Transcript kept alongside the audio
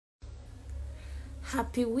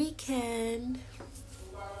Happy weekend.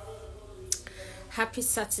 Happy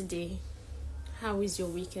Saturday. How is your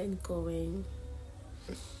weekend going?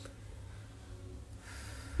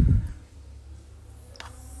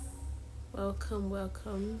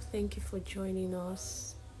 Welcome. Thank you for joining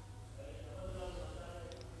us.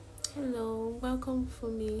 Hello, welcome for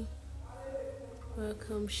me.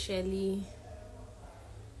 Welcome, Shelly.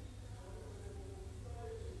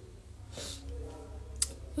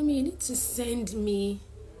 You need to send me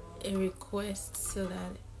a request so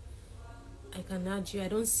that I can add you. I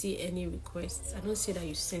don't see any requests. I don't see that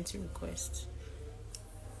you sent a request.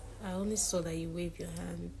 I only saw that you wave your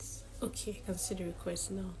hands. Okay, I can see the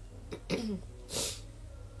request now.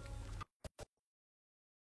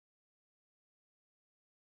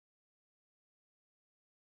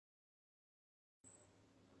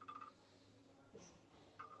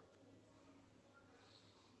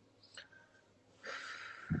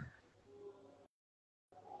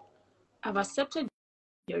 I've accepted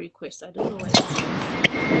your request. I don't know why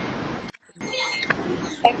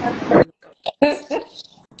it's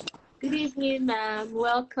Good evening, ma'am.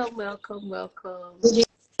 Welcome. Good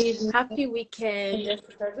evening. Happy weekend.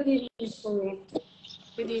 Good evening for me.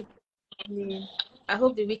 Good evening. I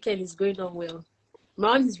hope the weekend is going on well.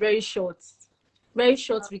 Mine is very short. Very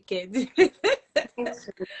short weekend.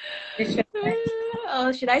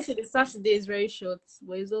 Or should I say the Saturday is very short,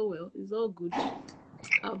 but it's all well. It's all good.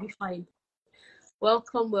 I'll be fine.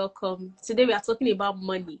 Welcome. Today we are talking about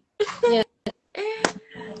money. Yeah.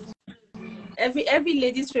 Every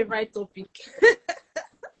lady's favorite topic.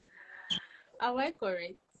 Am I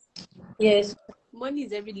correct? Yes. Money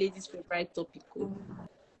is every lady's favorite topic.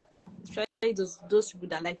 Especially those people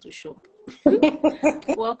that like to shop.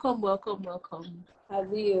 Welcome.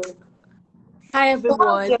 Hi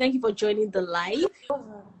everyone. Thank you for joining the live.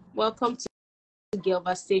 Welcome to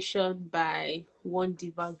GIRLVERSATION by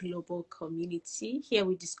Wondiva Global Community. Here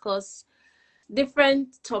we discuss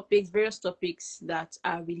different topics, various topics that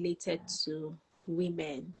are related to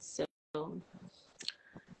women. So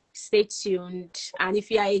stay tuned. And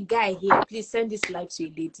if you are a guy here, please send this live to a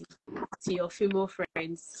lady, to your female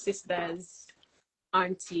friends, sisters,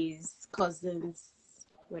 aunties, cousins,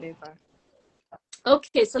 whatever.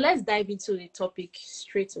 Okay, so let's dive into the topic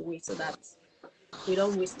straight away so that we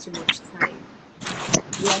don't waste too much time.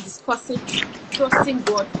 We are discussing trusting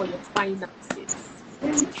God for your finances.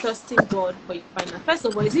 Trusting God for your finances. First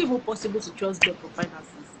of all, is it even possible to trust God for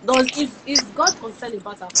finances? Is God concerned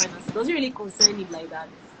about our finances? Does it really concern him like that?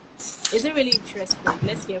 Is it really interested?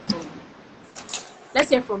 Let's hear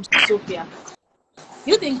from Sophia.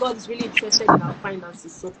 Do you think God is really interested in our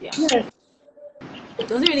finances, Sophia? Yes.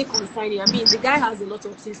 Does it really concern you? I mean, the guy has a lot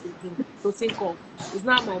of things to do, to think of. It's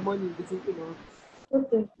not my money he's thinking of.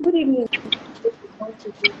 Okay. Good evening.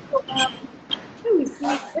 So,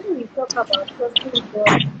 when we talk about trusting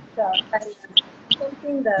God with our finances,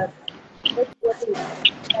 something that everybody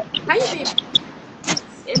Can you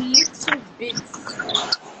be a little bit?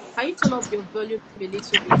 Can you turn up your volume a little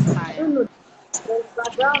bit I higher? don't know. There's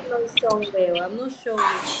background noise somewhere. I'm not sure.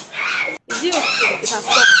 Is it okay? It has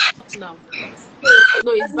stopped now.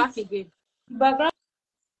 No, it's back again. Background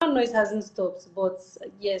noise hasn't stopped, but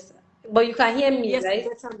yes. But you can hear me, Yes, right?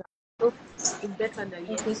 it's better now.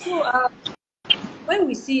 Yes. Okay. So, when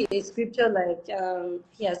we see a scripture like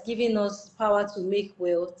he has given us power to make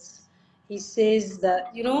wealth, he says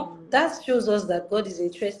that that shows us that God is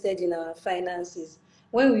interested in our finances.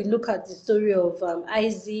 When we look at the story of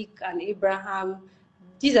Isaac and Abraham,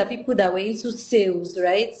 these are people that were into sales,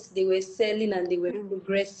 right? They were selling and they were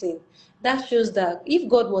progressing. That shows that if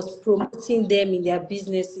God was promoting them in their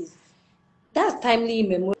businesses, that's timely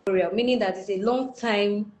immemorial, meaning that it's a long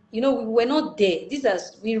time. We were not there.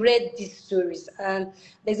 We read these stories, and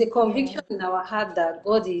there's a conviction in our heart that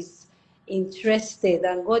God is interested,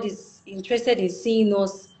 and God is interested in seeing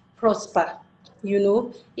us prosper.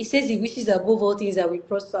 He says he wishes above all things that we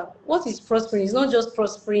prosper. What is prospering? It's not just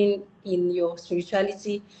prospering in your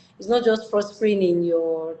spirituality. It's not just prospering in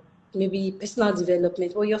your maybe personal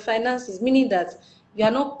development or your finances, meaning that you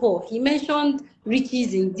are not poor. He mentioned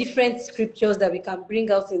riches in different scriptures that we can bring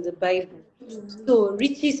out in the Bible. So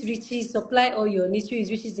riches, supply all your needs,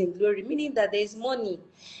 riches in glory, meaning that there is money.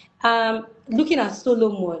 Looking at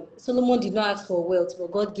Solomon did not ask for wealth,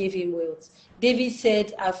 but God gave him wealth. David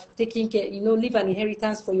said, I've taken care, leave an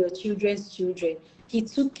inheritance for your children's children. He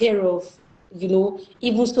took care of,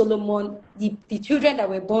 even Solomon, the children that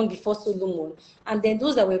were born before Solomon, and then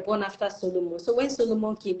those that were born after Solomon. So when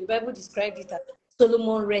Solomon came, the Bible described it as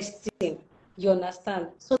Solomon resting. You understand?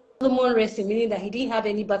 Solomon resting, meaning that he didn't have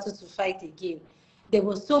any battle to fight again. There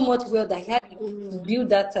was so much wealth that he had to build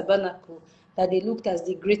that tabernacle. that they looked as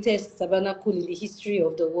the greatest tabernacle in the history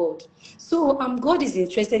of the world. So God is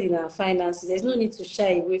interested in our finances. There's no need to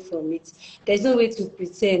shy away from it. There's no way to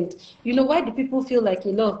pretend. You know, why do people feel like a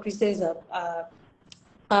lot of Christians a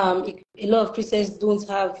lot of Christians don't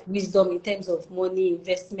have wisdom in terms of money,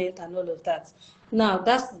 investment, and all of that? Now,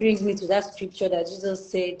 that brings me to that scripture that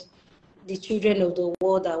Jesus said, the children of the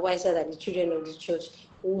world are wiser than the children of the church.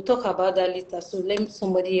 We'll talk about that later, so let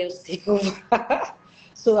somebody else take over.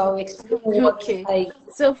 So I'll explain what Okay. I...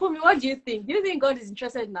 So, Fumi, what do you think? Do you think God is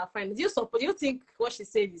interested in our finance? Do you think what she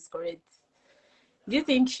said is correct? Do you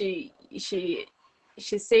think she's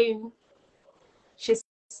saying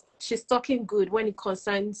she's talking good when it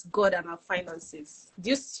concerns God and our finances?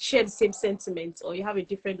 Do you share the same sentiment, or you have a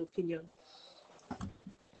different opinion?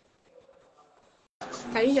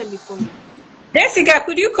 Can you hear me, Fumi? Jessica,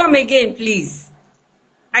 could you come again, please?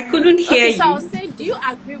 I couldn't hear Okay, so I you. was saying, do you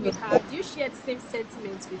agree with her? Do you share the same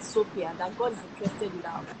sentiments with Sophia that God is interested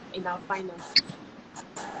in our finances?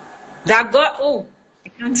 That God, oh, I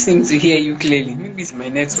can't seem to hear you clearly. Maybe it's my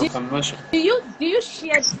network, I'm not sure. Do you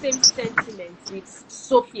share the same sentiments with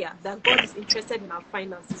Sophia that God is interested in our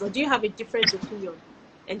finances, or do you have a different opinion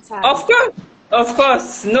entirely? Of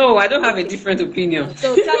course. No, I don't have a Okay. different opinion.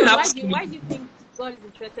 So tell us, why do Absolutely. you think God is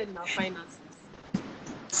interested in our finances?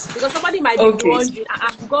 Because somebody might be Okay. wondering,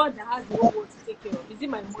 God that has the whole world to take care of, is it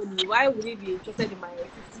my money? Why would he be interested in my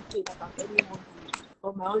 50K that I'm earning monthly,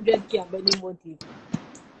 or my 100K I'm earning monthly?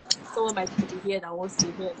 Someone might be here that wants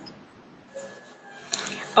to hear that.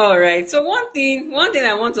 All right. So one thing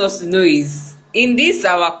I want us to know is in this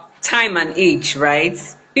our time and age, right?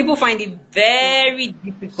 People find it very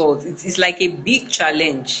difficult. It's like a big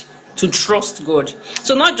challenge to trust God.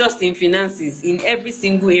 So not just in finances, in every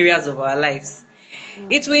single areas of our lives.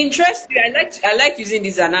 It will interest you. I like using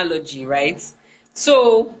this analogy, right?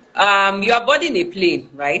 So you are boarding a plane,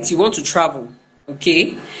 right? You want to travel,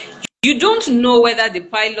 okay? You don't know whether the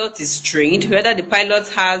pilot is trained, whether the pilot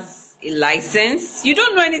has a license. You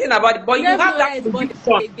don't know anything about it, but You you don't even have know that whether it's born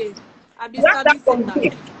conviction. again. You have that Satan.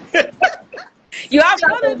 conviction. You have You that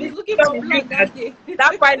don't know if he's conviction looking for in you blood that that day.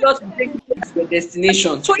 that pilot will take you to your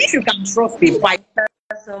destination. So if you can trust a pilot,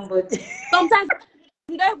 Somebody. Sometimes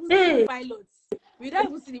we don't even see the Hey, pilots. We don't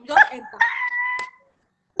even see them. We just enter.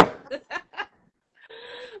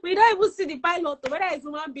 We don't even see the pilot, whether it's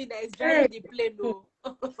human being that is hey. driving the plane or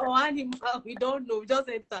animal. We don't know. We just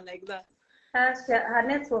enter like that. Her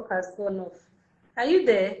network has gone off. Are you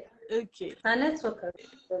there? Okay. Her network has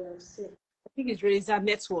gone off. See. I think it's really our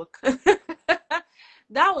network.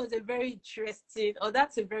 That was a very interesting, or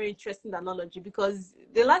that's a very interesting analogy, because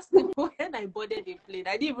the last thing when I boarded the plane,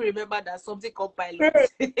 I didn't even remember that something called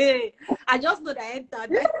pilot. Hey. I just know that I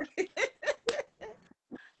entered.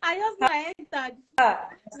 I just know I entered. Ah.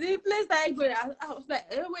 The place that I go, I was like,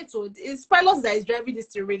 wait, so it's pilots that is driving this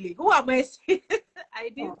thing really? Who am I? I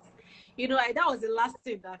didn't, that was the last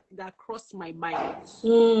thing that crossed my mind.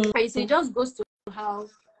 Mm. And it just goes to how,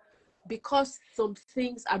 because some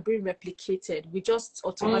things are being replicated, we just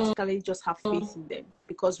automatically just have faith in them,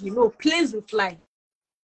 because we know planes will fly.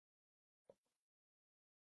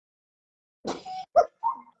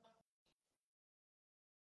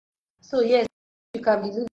 So yes, you can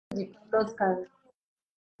believe the pilot can.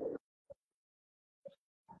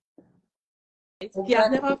 He has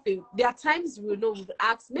never Exactly. failed. There are times we know we've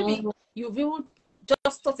asked, maybe Mm. you've even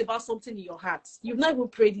just thought about something in your heart. You've not even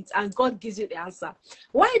prayed it, and God gives you the answer.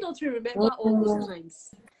 Why don't we remember all those Mm.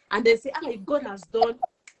 times? And then say, if God has done,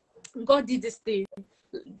 God did this thing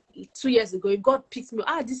 2 years ago. If God picks me,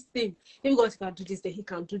 this thing, if God can do this, then he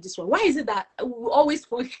can do this one. Why is it that we always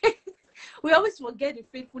forget? We always forget the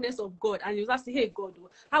faithfulness of God, and you just say, hey God,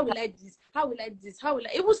 how will I do this? How will I do this? How will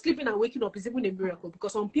I? Even sleeping and waking up is even a miracle,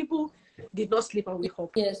 because some people did not sleep and wake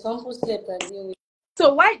up. Yes, some people slept and didn't.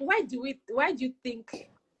 So why do you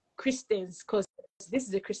think Christians, because this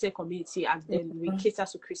is a Christian community and then we cater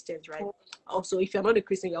to Christians, right? Also, if you're not a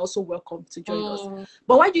Christian, you're also welcome to join us.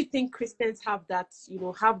 But why do you think Christians have that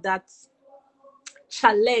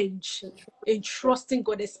challenge in trusting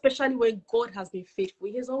God, especially when God has been faithful?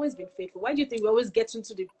 He has always been faithful. Why do you think we always get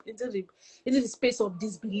into the space of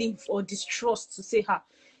disbelief or distrust to say,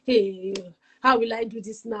 hey, how will I do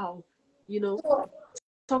this now?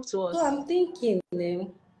 Talk to us. So I'm thinking,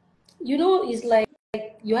 it's like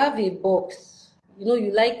you have a box.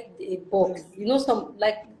 You like a box. Some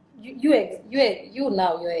like you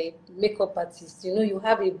now you're a makeup artist. You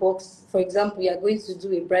have a box. For example, you are going to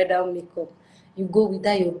do a bridal makeup. You go with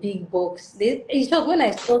that your big box. In short, when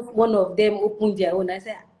I saw one of them open their own, I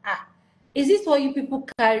said, is this what you people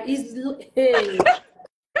carry? Hey.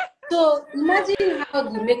 So imagine how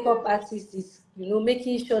the makeup artist is you know,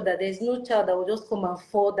 making sure that there's no child that will just come and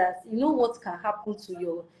fall, that you know what can happen to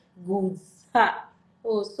your goods. Ha!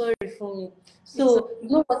 Oh, sorry for me. It's So you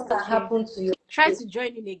know what can okay. happen to your Try goods. to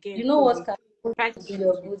join in again. You know what can Try happen to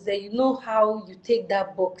your goods, then you know how you take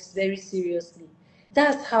that box very seriously.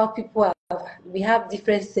 That's how people are. We have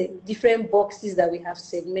different boxes that we have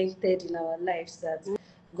segmented in our lives, that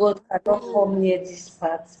God cannot come near this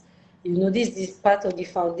part. You know, this is part of the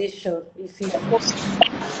foundation. If you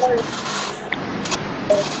sorry,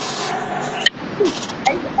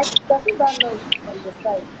 I think that noise on the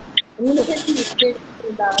side. Immediately you say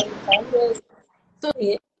that you can hear it. So,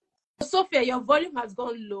 Yeah. Sophia, your volume has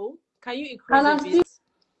gone low. Can you increase And a bit?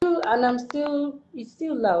 it's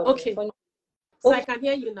still loud. Okay, Funny. so I Okay. can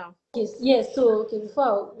hear you now. Yes, so okay,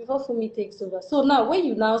 before Fumi takes over. So now when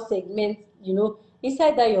you now segment, you know,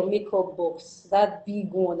 inside that your makeup box, that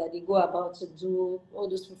big one that they go about to do all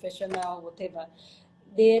those professional whatever,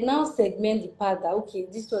 they now segment the part that okay,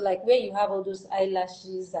 this one like where you have all those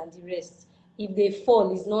eyelashes and the rest. If they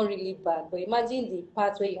fall, it's not really bad. But imagine the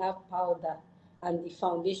part where you have powder and the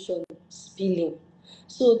foundation spilling.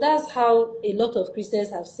 So that's how a lot of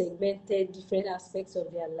Christians have segmented different aspects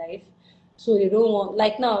of their life. So they don't want,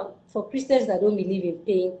 like now, for Christians that don't believe in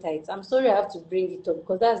paying tithes, I'm sorry I have to bring it up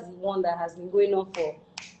because that's the one that has been going on for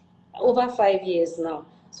over 5 years now.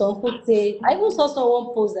 Some people say, I even saw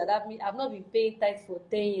someone post that I've not been paying tithes for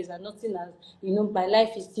 10 years and nothing has, you know, my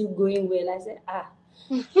life is still going well. I said,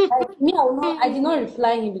 me, I did not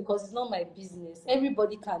reply him because it's not my business.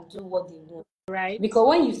 Everybody can do what they want. Right? Because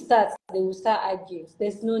when you start, they will start arguing.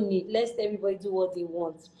 There's no need. Let everybody do what they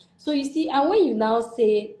want. So you see, and when you now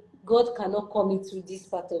say, God cannot come into this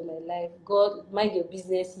part of my life, God, mind your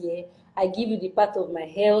business here. I give you the part of my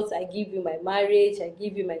health, I give you my marriage, I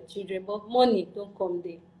give you my children, but money don't come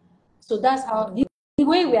there. So that's how the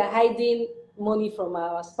way we are hiding money from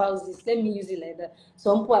our spouses. Let me use it like that.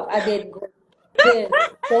 Some people have added God. Yes,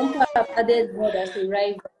 some people have added God as a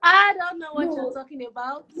rival. I don't know what you're No, talking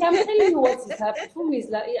about. yeah, I'm telling you what is happening. For me, is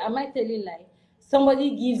like, am I telling lie? Somebody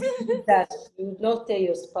gives you that, you would not tell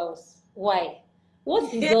your spouse. Why?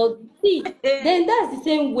 What is all? See, then that's the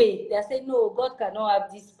same way. They are saying, no, God cannot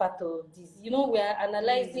have this part of this. You know, we are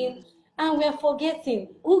analyzing and we are forgetting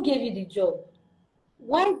who gave you the job.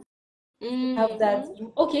 Why have that?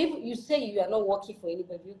 Okay, if you say you are not working for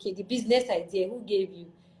anybody, okay, the business idea, who gave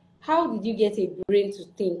you? How did you get a brain to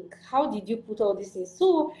think? How did you put all this in?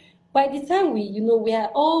 So by the time we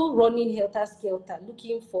are all running helter skelter,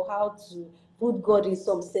 looking for how to put God in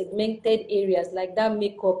some segmented areas like that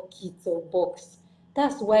makeup kit or box.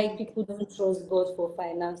 That's why people don't trust God for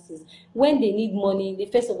finances. When they need money, they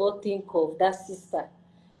first of all think of that sister.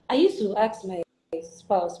 I used to ask my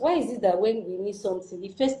spouse, why is it that when we need something, the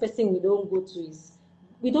first person we don't go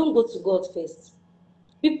to God first.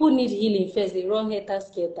 People need healing first, they run helter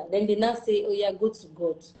skelter. Then they now say, oh yeah, go to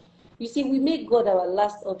God. You see, we make God our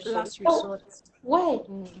last option. Last Oh, resort. why?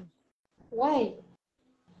 Why?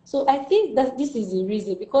 So I think that this is the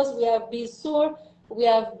reason, because we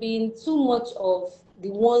have been too much of the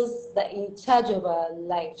ones that are in charge of our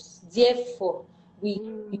lives. Therefore, we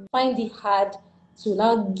find it hard to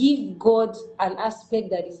now give God an aspect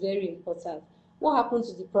that is very important. What happened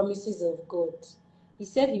to the promises of God? He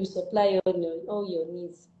said he will supply all your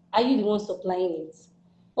needs. Are you the one supplying it?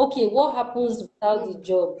 Okay, what happens without the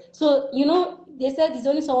job? So, they said it's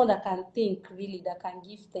only someone that can think, really, that can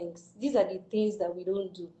give thanks. These are the things that we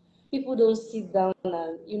don't do. People don't sit down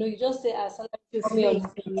and, you just say,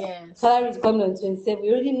 Yes. salary is coming on 27. We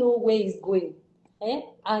already know where it's going.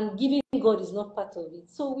 And giving God is not part of it.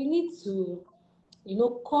 So we need to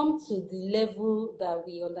come to the level that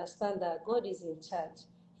we understand that God is in charge.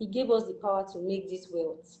 He gave us the power to make this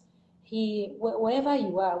wealth. Wherever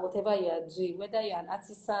you are, whatever you are doing, whether you're an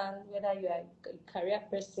artisan, whether you are a career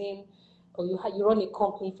person, or you run a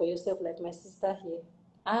company for yourself, like my sister here.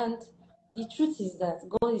 And the truth is that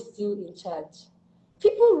God is still in charge.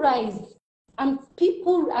 People rise, and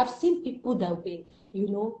I've seen people that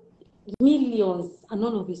were, millions, and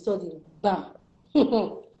all of a sudden, bam.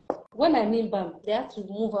 When I mean bam, they have to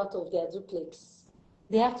move out of their duplex.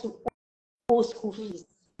 They have to owe school fees.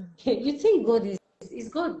 You think God is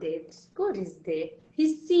God dead? God is there.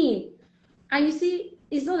 He's seeing. And you see,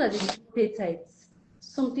 it's not that they didn't pay tithes.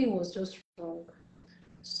 Something was just wrong.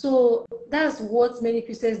 So that's what many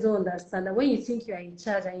Christians don't understand. That when you think you are in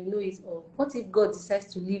charge and you know it all, what if God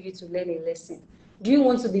decides to leave you to learn a lesson? Do you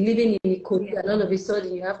want to be living in Ikoyi and all of a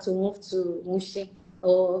sudden you have to move to Mushi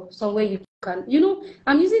or somewhere you can?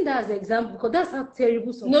 I'm using that as an example because that's how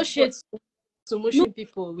terrible some No people shade are. Mushin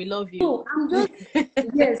people, we love you. No, I'm just,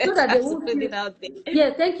 yes, so that they Have to won't put feel. it out there.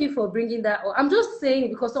 Yeah, thank you for bringing that up. I'm just saying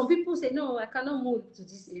because some people say, no, I cannot move to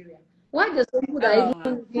this area. Why there's some people that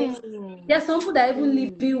even there's some people that even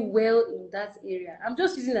living well in that area. I'm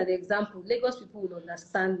just using an example. Lagos people will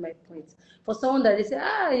understand my point. For someone that they say,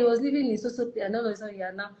 he was living in so and all of a sudden you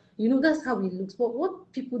are now, that's how it looks. But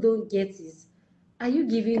what people don't get is, are you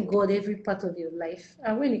giving God every part of your life?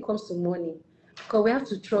 And when it comes to money, because we have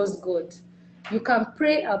to trust God. You can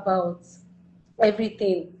pray about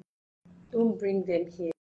everything. Don't bring them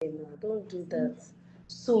here now. Don't do that.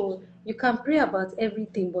 So you can pray about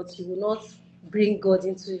everything, but you will not bring God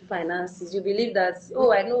into finances. You believe that,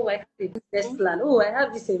 I know I have a business plan. I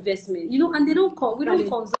have this investment. And they don't come. We don't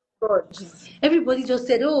consult God. Everybody just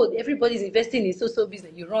said, everybody's investing in so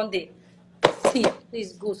business. You run there. See,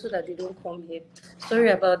 please go so that they don't come here.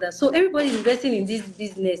 Sorry about that. So everybody's investing in this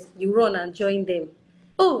business. You run and join them.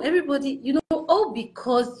 Everybody, all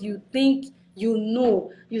because you think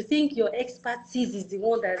you think your expertise is the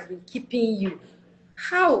one that's been keeping you.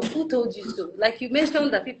 How? Who told you so? Like you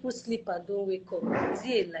mentioned that people sleep and don't wake up. Is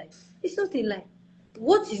it a lie? It's not a lie.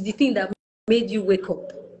 What is the thing that made you wake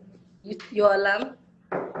up? Your alarm?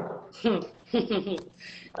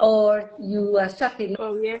 Or you are sharp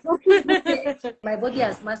Oh yeah. my body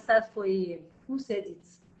has mastered 4 a.m. Who said it?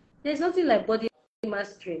 There's nothing like body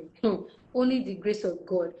mastery. Only the grace of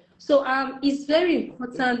God. So it's very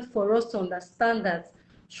important for us to understand that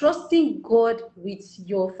trusting God with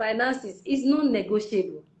your finances is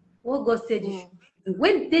non-negotiable. What God said you should do.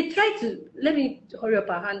 When they try to, let me hurry up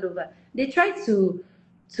and hand over. They try to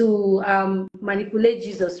manipulate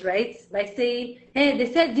Jesus, right? By saying, hey,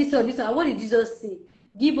 they said this or this, and what did Jesus say?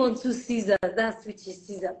 Give unto Caesar that which is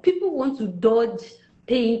Caesar. People want to dodge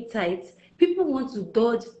paying tithes. People want to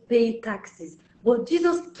dodge paying taxes. But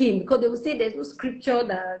Jesus came because they will say there's no scripture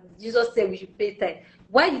that Jesus said we should pay tithe.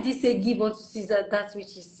 Why did he say give unto Caesar that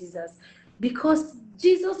which is Caesar's? Because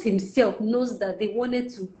Jesus himself knows that they wanted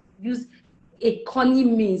to use a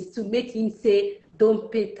cunning means to make him say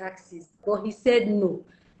don't pay taxes. But he said no.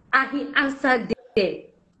 And he answered them.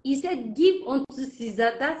 He said, give unto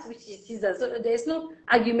Caesar that which is Caesar. So there's no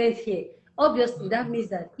argument here. Obviously, that means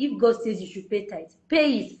that if God says you should pay tithes,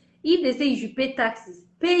 pay it. If they say you should pay taxes,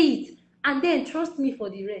 pay it. And then trust me for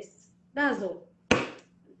the rest. That's all.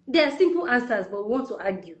 There are simple answers, but we want to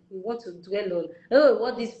argue. We want to dwell on,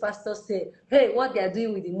 what this pastor said. Hey, what they are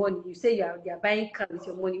doing with the money. You say they are buying car with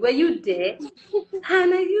your money. Were you there?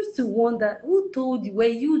 And I used to wonder, who told you? Were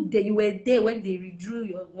you there? You were there when they withdrew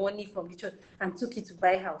your money from the church and took it to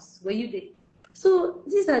buy house. Were you there? So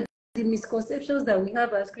these are the misconceptions that we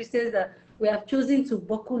have as Christians, that we have chosen to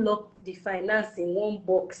buckle up the finance in one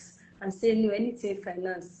box and say, no, anything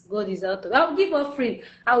finance, God is out of it. I'll give offering.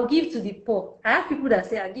 I'll give to the poor. I have people that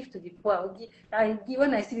say, I give to the poor. I give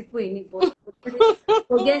when I see people in need. But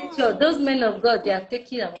forget sure, those men of God, they are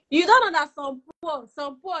taking out. You don't know that some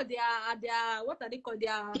poor, they are what are they called? They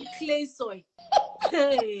are clay soil.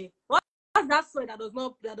 Hey, what's that soil that does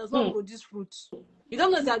not produce fruit? You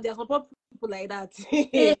don't know that there are some poor people like that.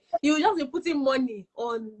 You just be putting money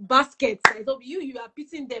on baskets. So you are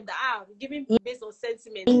pitting them that giving based on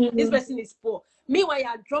sentiment. This person is poor. Meanwhile, you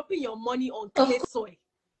are dropping your money on clay soil.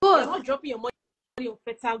 You're not dropping your money on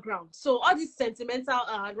fertile ground. So all this sentimental,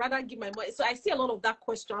 I'd rather give my money. So I see a lot of that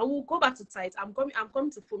question. I will go back to tithe. I'm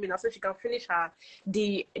coming to Fumi now so she can finish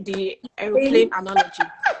the aeroplane analogy.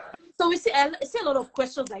 So we see I see a lot of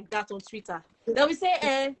questions like that on Twitter. Then we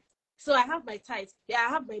say, so I have my tithe. Yeah, I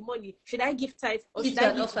have my money. Should I give tithe or should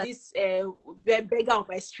I give to this beggar on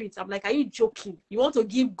my street? I'm like, are you joking? You want to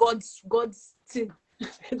give God's thing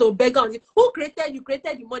to beggar? Who created you?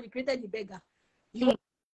 Created the money? Created the beggar? You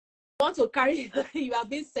want to carry? You are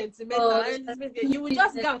being sentimental. You will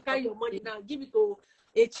just go and carry your money now. Give it to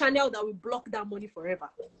a channel that will block that money forever.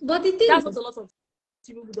 But the thing that's what a lot of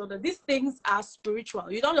people don't know. These things are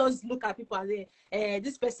spiritual. You don't just look at people and say,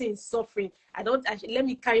 this person is suffering. Let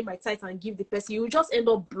me carry my tithe and give the person. You will just end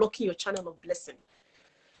up blocking your channel of blessing.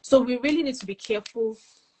 So we really need to be careful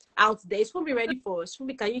out there. It's going to be ready for us.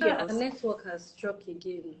 Fumi, can you hear us? Our network has struck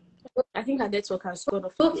again. I think our network has gone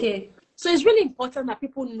off. Okay. Again. So it's really important that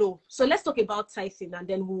people know. So let's talk about tithing and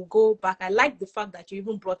then we'll go back. I like the fact that you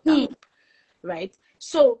even brought that up, right?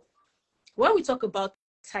 So when we talk about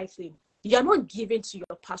tithing, you're not giving to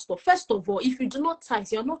your pastor. First of all, if you do not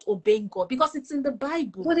tithe, you're not obeying God because it's in the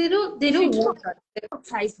Bible. But they don't want that.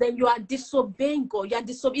 Tithe, then you are disobeying God. You are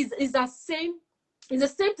disobeying. It's the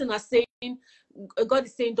same thing as saying God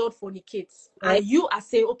is saying don't fornicate, right? And you are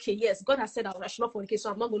saying, okay, yes, God has said I should not fornicate,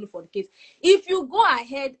 so I'm not going to fornicate. If you go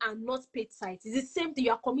ahead and not pay tithe, it's the same thing.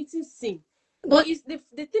 You are committing sin. But it's the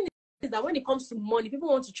thing that when it comes to money, people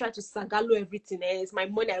want to try to sagalo everything. It's my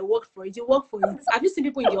money. I worked for it. You work for it. Have you seen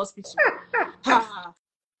people in the hospital? Ha.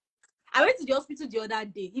 I went to the hospital the other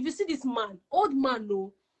day. If you see this man, old man,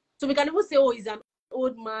 no. So we can even say, oh, he's an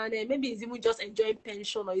old man, and maybe he's even just enjoying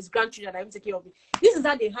pension or his grandchildren are even taking care of him. This is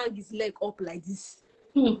how they hang his leg up like this.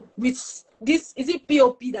 With this, is it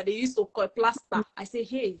POP that they used to call plaster? I say,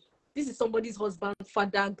 hey, this is somebody's husband,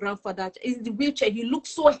 father, grandfather. In the wheelchair, he looks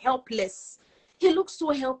so helpless. He looks so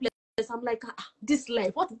helpless. I'm like, this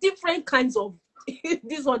life, what different kinds of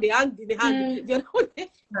this one they hang in the hand, the other one,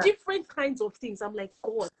 different kinds of things. I'm like,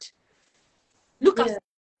 God, look at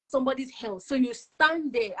somebody's health. So you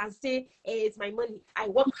stand there and say, hey, it's my money. I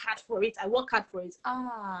work hard for it. I work hard for it.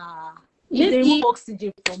 If they remove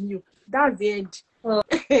oxygen from you, that's the end.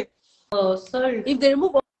 Oh, sorry. If they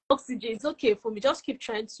remove oxygen, it's okay for me. Just keep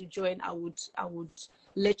trying to join. I would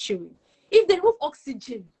let you in. If they remove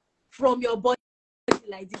oxygen from your body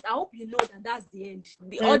like this, I hope you know that that's the end.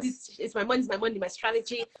 All this is my money, my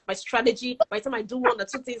strategy. By the time I do one or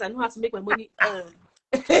two things, I know how to make my money.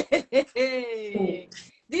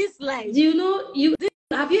 This life. Do you know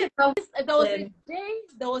have you ever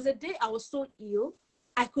there was a day I was so ill,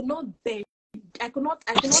 I could not bend. I could not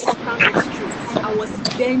stand on straight. I was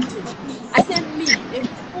bending. I said, me, a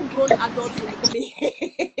full-grown adult like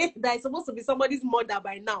me, that is supposed to be somebody's mother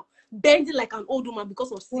by now, bending like an old woman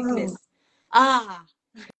because of sickness. Wow.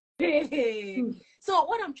 So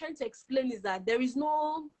what I'm trying to explain is that there is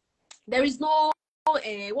no what's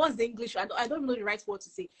the English? I don't know the right word to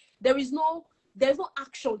say. There's no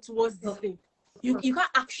action towards this thing. You can't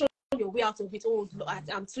action your way out of it. So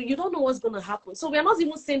you don't know what's going to happen. So we're not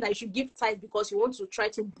even saying that you should give tithe because you want to try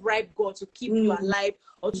to bribe God to keep you alive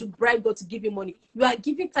or to bribe God to give you money. You are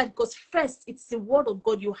giving tithe because first, it's the word of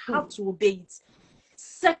God. You have to obey it.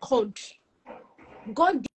 Second,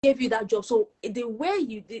 God gave you that job. So the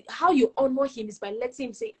way how you honor him is by letting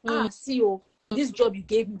him say, CEO, this job you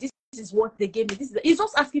gave me, this is what they gave me. He's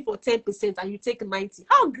just asking for 10% and you take 90.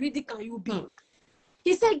 How greedy can you be?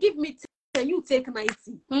 He said, give me 10, you take 90.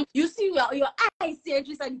 You see your eyes see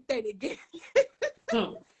entries and 10 again.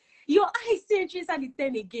 Your eyes see entries and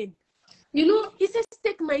 10 again. You know, he says,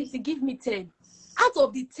 take 90, give me 10. Out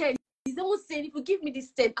of the 10, he's almost saying, if you give me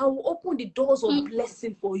this 10, I will open the doors of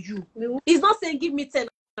blessing for you. He's not saying, give me 10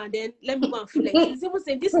 and then let me go and flex. He's even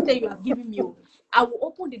saying, this 10 you have given me, I will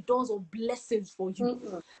open the doors of blessings for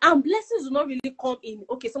you. And blessings will not really come in.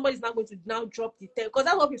 Okay, somebody's not going to now drop the 10. Because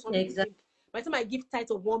that's what people think. By the time I give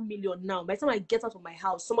tithe of 1 million now, by the time I get out of my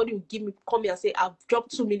house, somebody will come here and say, I've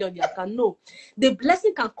dropped 2 million. You can know. The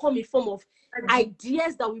blessing can come in form of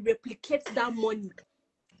ideas that will replicate that money.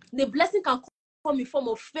 The blessing can come in form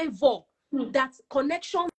of favor, that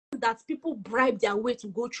connections that people bribe their way to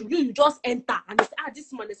go through. You just enter and they say,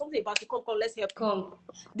 this man, there's something about to come, let's help you.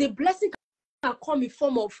 The blessing can come in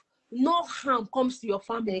form of no harm comes to your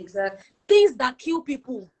family. Exactly. Things that kill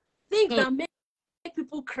people, things that make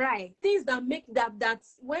people cry, things that make that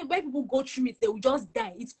when people go through it, they will just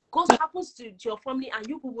die. It happens to your family and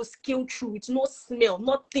you people scale through it, no smell,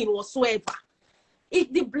 nothing whatsoever.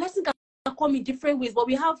 The blessing can come in different ways, but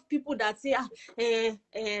we have people that say, I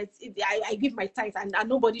give my tithe and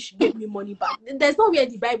nobody should give me money back. There's nowhere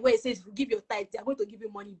in the Bible where it says, give your tithe, they're going to give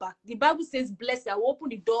you money back. The Bible says, bless, I will open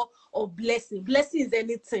the door of blessing. Blessing is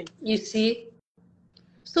anything. You see?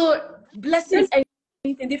 So, blessing is anything.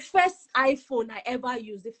 The first iPhone I ever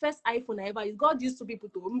used, God used two people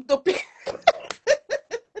to pay.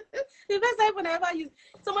 The first iPhone I ever used,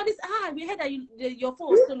 somebody said, we heard that your phone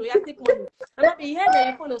was stolen, you have to take money. And we heard that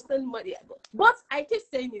your phone was stolen money. But I keep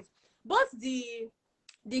saying it. But the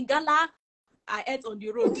gala I ate on the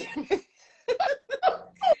road,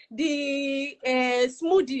 the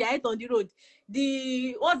smoothie I ate on the road,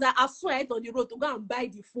 I swear I ate on the road to go and buy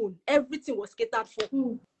the phone. Everything was catered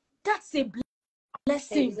for. That's a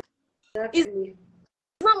blessing. Exactly.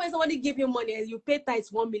 It's not when somebody give you money and you pay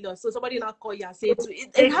tithes 1 million, so somebody now call you and say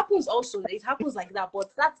it happens also. It happens like that,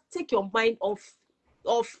 but take your mind off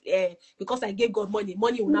because I gave God money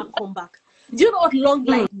will not come back. Do you know what long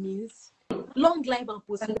life means? Long life and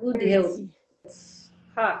prosperity.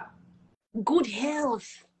 Good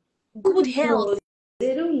health. Good health.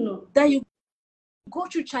 They don't know that you go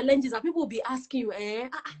through challenges and people will be asking you,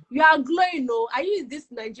 you are glowing, no? Are you in this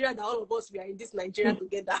Nigeria that all of us we are in this Nigeria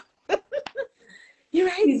together? You're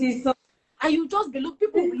right. And you just be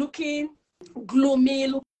people looking gloomy,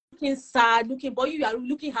 looking sad, but you are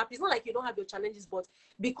looking happy. It's not like you don't have your challenges, but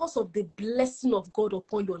because of the blessing of God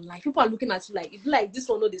upon your life, people are looking at you like this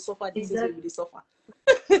one, no, they suffer, this is they suffer.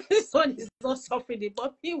 This one is not suffering,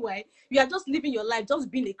 but meanwhile, you are just living your life, just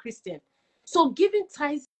being a Christian. So giving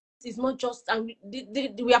tithes is not just, and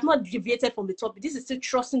we have not deviated from the topic. This is still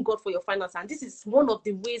trusting God for your finances, and this is one of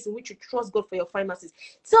the ways in which you trust God for your finances.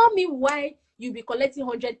 Tell me why you be collecting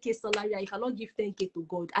 100K salary and you cannot give 10K to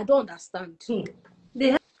God. I don't understand.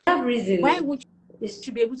 They have reason. Why would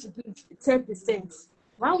you be able to give 10%?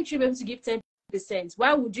 Why would you be able to give 10%?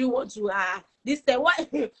 Why would you want to this thing?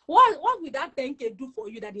 What would that 10K do for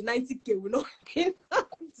you that the 90K will not do?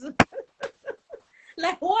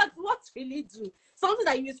 Like what really do? Something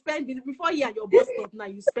that you spend before you and your boss stop now,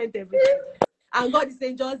 you spend everything. And God is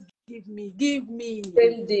saying, just give me.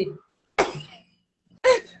 Same day.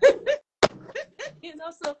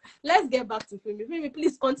 So let's get back to Femi. Femi,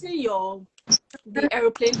 please continue the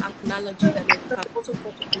airplane analogy, and then we can also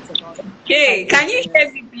talk a bit about it. Okay, can you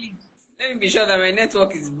hear me, please? Let me be sure that my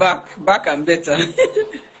network is back and better.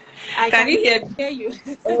 Can you hear you?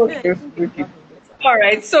 Okay. All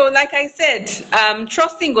right. So, like I said,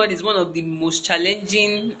 trusting God is one of the most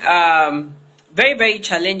challenging, very, very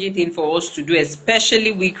challenging thing for us to do,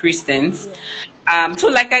 especially we Christians. Yeah. So,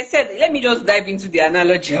 like I said, let me just dive into the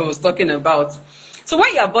analogy I was talking about. So,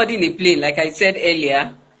 when you are boarding a plane, like I said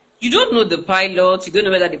earlier, you don't know the pilot. You don't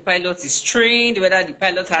know whether the pilot is trained, whether the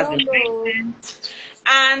pilot has a license.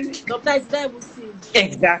 And sometimes they will see.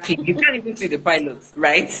 Exactly. You can't even see the pilot,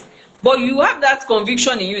 right? But you have that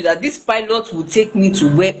conviction in you that this pilot will take me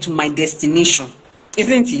to my destination,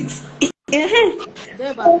 isn't it? You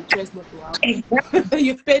don't have a choice not to have. Exactly.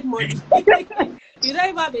 You've paid money. You don't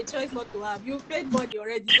even have a choice not to have. You've paid money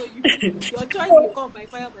already, so your choice will come by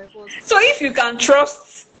fire by force. So if you can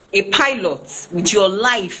trust a pilot with your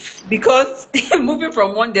life, because moving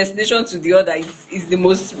from one destination to the other is the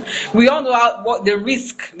most, we all know what the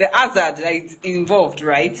risk, the hazard that is involved,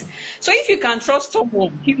 right? So if you can trust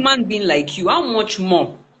someone, human being like you, how much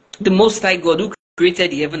more the Most High God who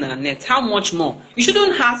created the heaven and earth, how much more? You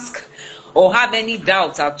shouldn't ask or have any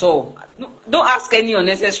doubts at all. Don't ask any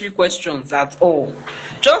unnecessary questions at all.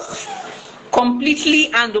 Just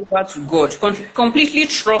completely hand over to God. Completely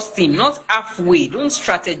trust Him, not halfway. Don't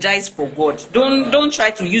strategize for God. Don't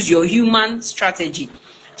try to use your human strategy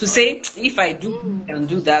to say, if I do and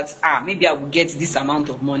do that, maybe I will get this amount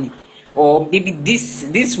of money, or maybe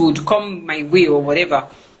this would come my way, or whatever.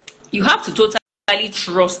 You have to totally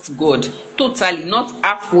trust God. Totally, not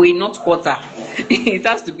halfway, not quarter. It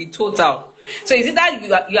has to be total. So is it that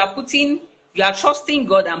you are trusting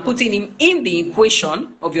God and putting Him in the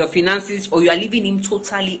equation of your finances, or you are leaving Him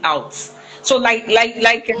totally out? So like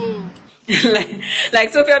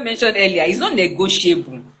Sophia mentioned earlier, it's not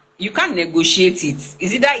negotiable. You can't negotiate it.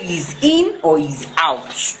 Is either He's in or He's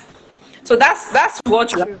out. So that's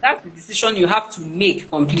the decision you have to make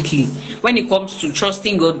completely when it comes to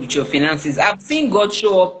trusting God with your finances. I've seen God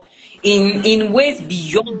show up in ways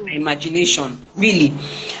beyond my imagination, really.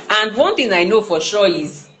 And one thing I know for sure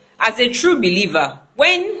is, as a true believer,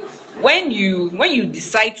 when you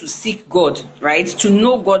decide to seek God, right, to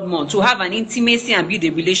know God more, to have an intimacy and build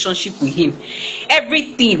a relationship with Him,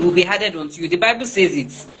 everything will be added onto you. The Bible says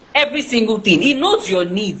it. Every single thing. He knows your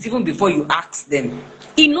needs even before you ask them.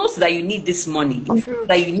 He knows that you need this money. He knows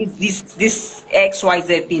that you need this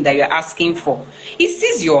XYZ thing that you're asking for. He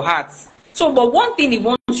sees your heart. So, but one thing He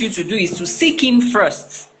wants you to do is to seek Him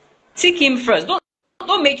first. Seek Him first.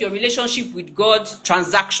 Don't make your relationship with God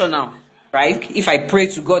transactional, right? If I pray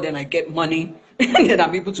to God and I get money, then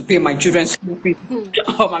I'm able to pay my children's school fees,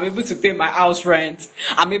 I'm able to pay my house rent,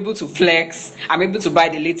 I'm able to flex, I'm able to buy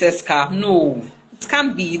the latest car. No, it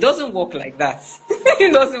can't be. It doesn't work like that.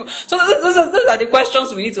 It doesn't. So those are the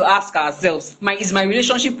questions we need to ask ourselves. Is my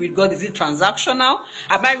relationship with God, is it transactional?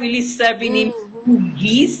 Am I really serving Him who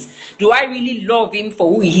He is? Do I really love Him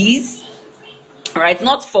for who He is? Right,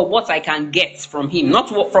 not for what I can get from Him, not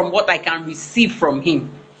from what I can receive from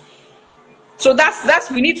Him. So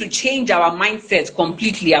that's we need to change our mindset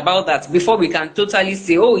completely about that before we can totally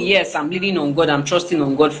say, oh yes, I'm leaning on God, I'm trusting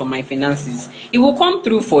on God for my finances. It will come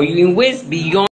through for you in ways beyond